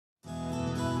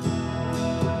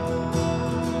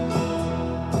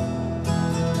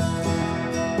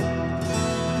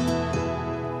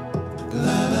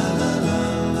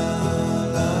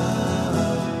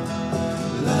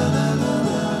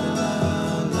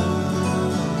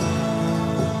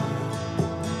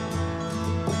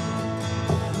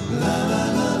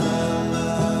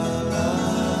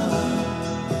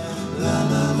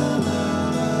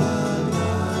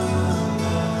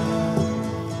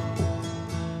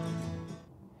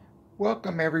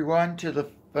Welcome everyone to the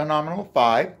Phenomenal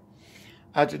Phive.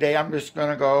 Today I'm just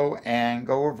going to go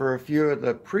over a few of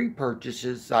the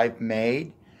pre-purchases I've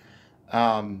made,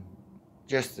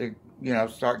 just to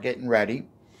start getting ready.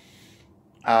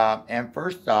 And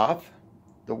first off,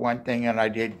 the one thing that I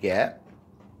did get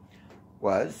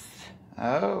was,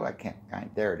 I can't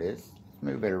find, there it is. Let's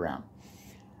move it around.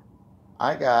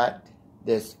 I got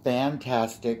this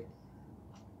fantastic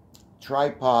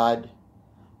tripod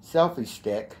selfie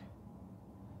stick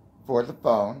for the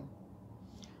phone.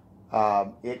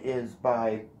 It is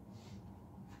by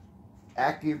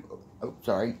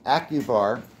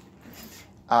Acuvar.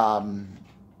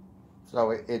 So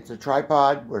it's a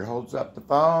tripod where it holds up the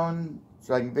phone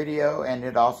so I can video, and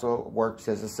it also works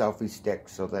as a selfie stick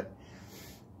so that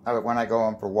when I go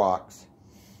on for walks.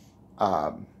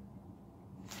 It's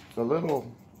a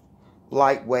little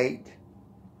lightweight,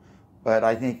 but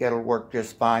I think it'll work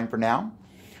just fine for now.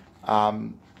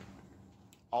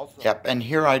 Yep, and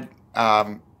here I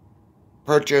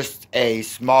purchased a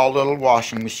small little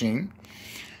washing machine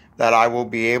that I will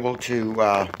be able to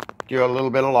do a little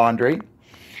bit of laundry. It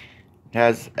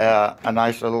has a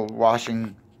nice little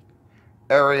washing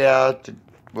area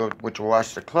which will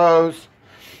wash the clothes,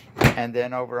 and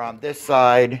then over on this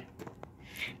side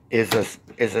is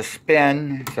a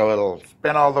spin, so it'll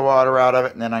spin all the water out of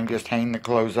it, and then I can just hang the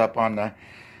clothes up on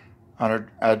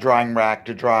a drying rack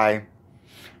to dry.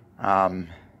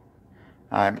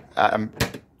 I'm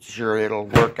sure it'll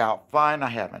work out fine. I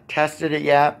haven't tested it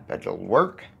yet, but it'll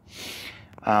work.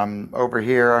 Over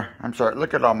here, I'm sorry,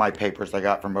 look at all my papers I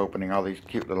got from opening all these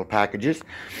cute little packages.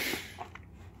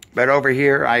 But over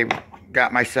here, I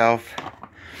got myself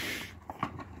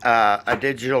a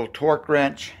digital torque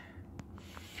wrench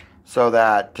so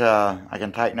that I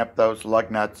can tighten up those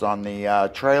lug nuts on the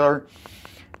trailer,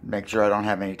 make sure I don't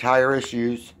have any tire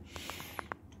issues.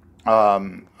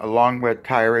 Along with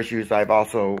tire issues, I've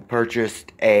also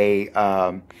purchased a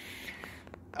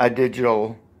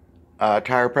digital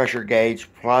tire pressure gauge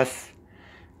plus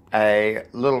a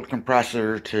little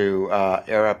compressor to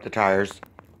air up the tires.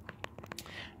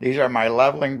 These are my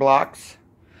leveling blocks.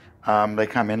 They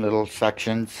come in little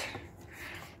sections.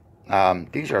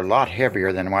 These are a lot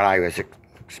heavier than what I was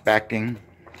expecting.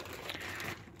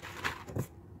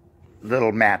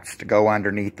 Little mats to go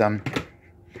underneath them.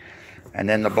 And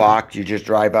then the blocks, you just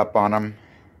drive up on them,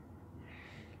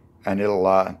 and they'll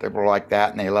like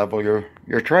that, and they level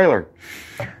your trailer,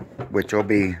 which will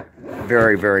be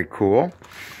very, very cool.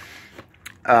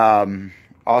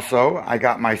 Also, I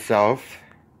got myself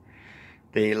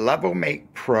the LevelMate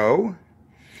Pro,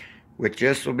 which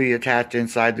this will be attached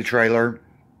inside the trailer,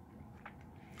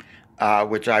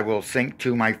 which I will sync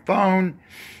to my phone,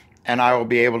 and I will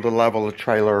be able to level the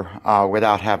trailer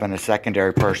without having a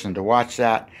secondary person to watch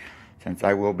that. Since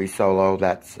I will be solo,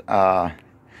 that's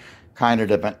kind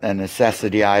of a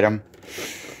necessity item.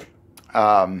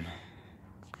 And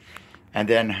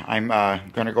then I'm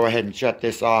going to go ahead and shut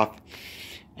this off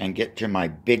and get to my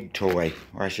big toy,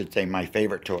 or I should say my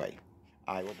favorite toy.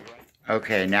 I will be right.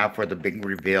 Okay, now for the big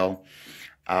reveal.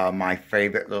 My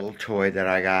favorite little toy that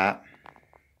I got.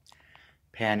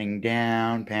 Panning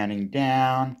down, panning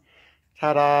down.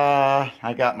 Ta-da!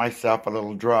 I got myself a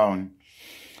little drone.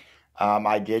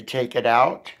 I did take it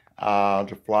out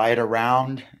to fly it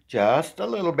around just a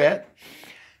little bit.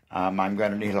 I'm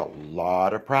going to need a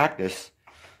lot of practice.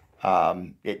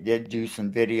 It did do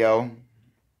some video.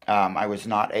 I was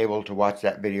not able to watch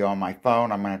that video on my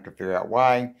phone. I'm going to have to figure out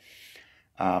why.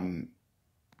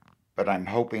 But I'm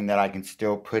hoping that I can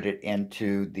still put it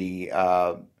into the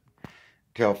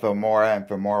till Filmora, and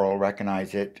Filmora will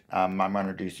recognize it. I'm going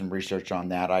to do some research on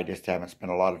that. I just haven't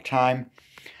spent a lot of time.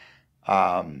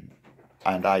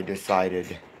 And I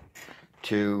decided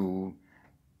to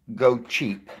go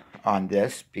cheap on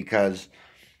this because,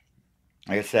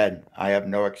 like I said, I have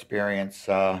no experience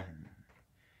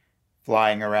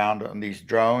flying around on these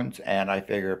drones, and I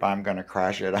figure if I'm going to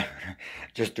crash it, I'm going to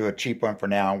just do a cheap one for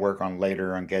now and work on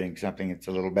later on getting something that's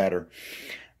a little better.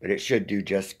 But it should do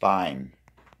just fine.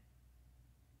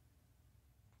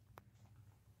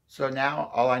 So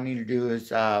now all I need to do is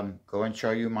go and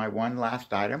show you my one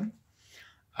last item.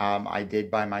 I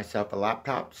did buy myself a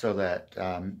laptop so that,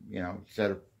 instead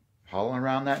of hauling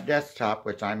around that desktop,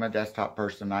 which I'm a desktop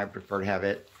person, I prefer to have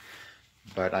it.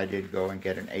 But I did go and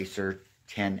get an Acer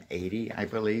 1080, I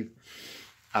believe,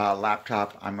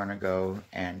 laptop. I'm going to go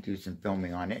and do some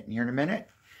filming on it here in a minute.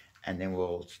 And then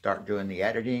we'll start doing the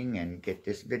editing and get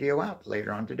this video out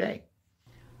later on today.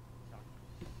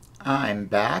 I'm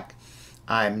back.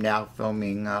 I'm now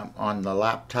filming on the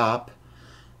laptop.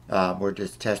 We're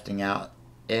just testing out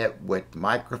it with the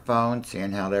microphone,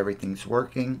 seeing how everything's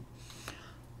working.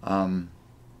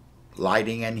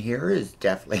 Lighting in here is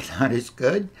definitely not as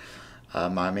good.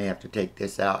 I may have to take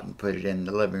this out and put it in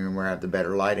the living room where I have the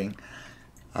better lighting.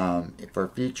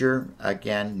 For future,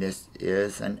 again, this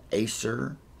is an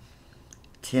Acer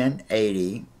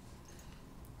 1080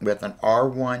 with an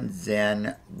R1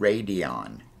 Zen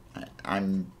Radeon.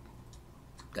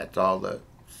 That's all the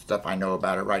stuff I know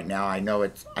about it right now. I know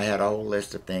I had a whole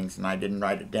list of things and I didn't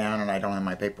write it down, and I don't have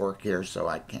my paperwork here, so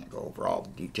I can't go over all the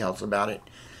details about it.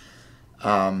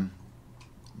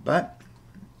 But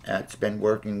it's been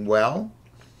working well.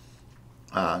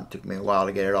 Took me a while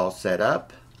to get it all set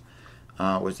up.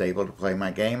 Was able to play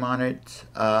my game on it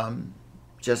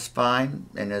just fine.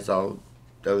 And as all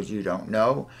those you don't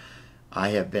know, I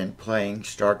have been playing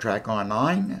Star Trek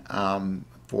Online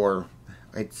for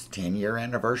its 10-year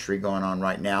anniversary going on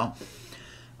right now.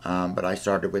 But I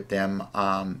started with them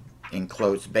in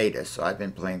closed beta, so I've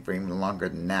been playing for even longer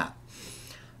than that.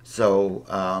 So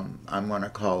I'm going to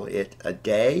call it a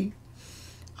day.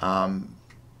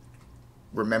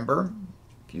 Remember,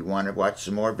 if you want to watch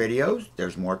some more videos,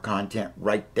 there's more content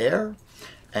right there.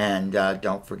 And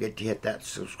don't forget to hit that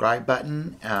subscribe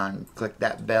button and click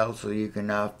that bell so you can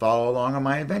follow along on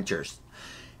my adventures.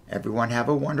 Everyone have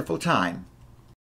a wonderful time.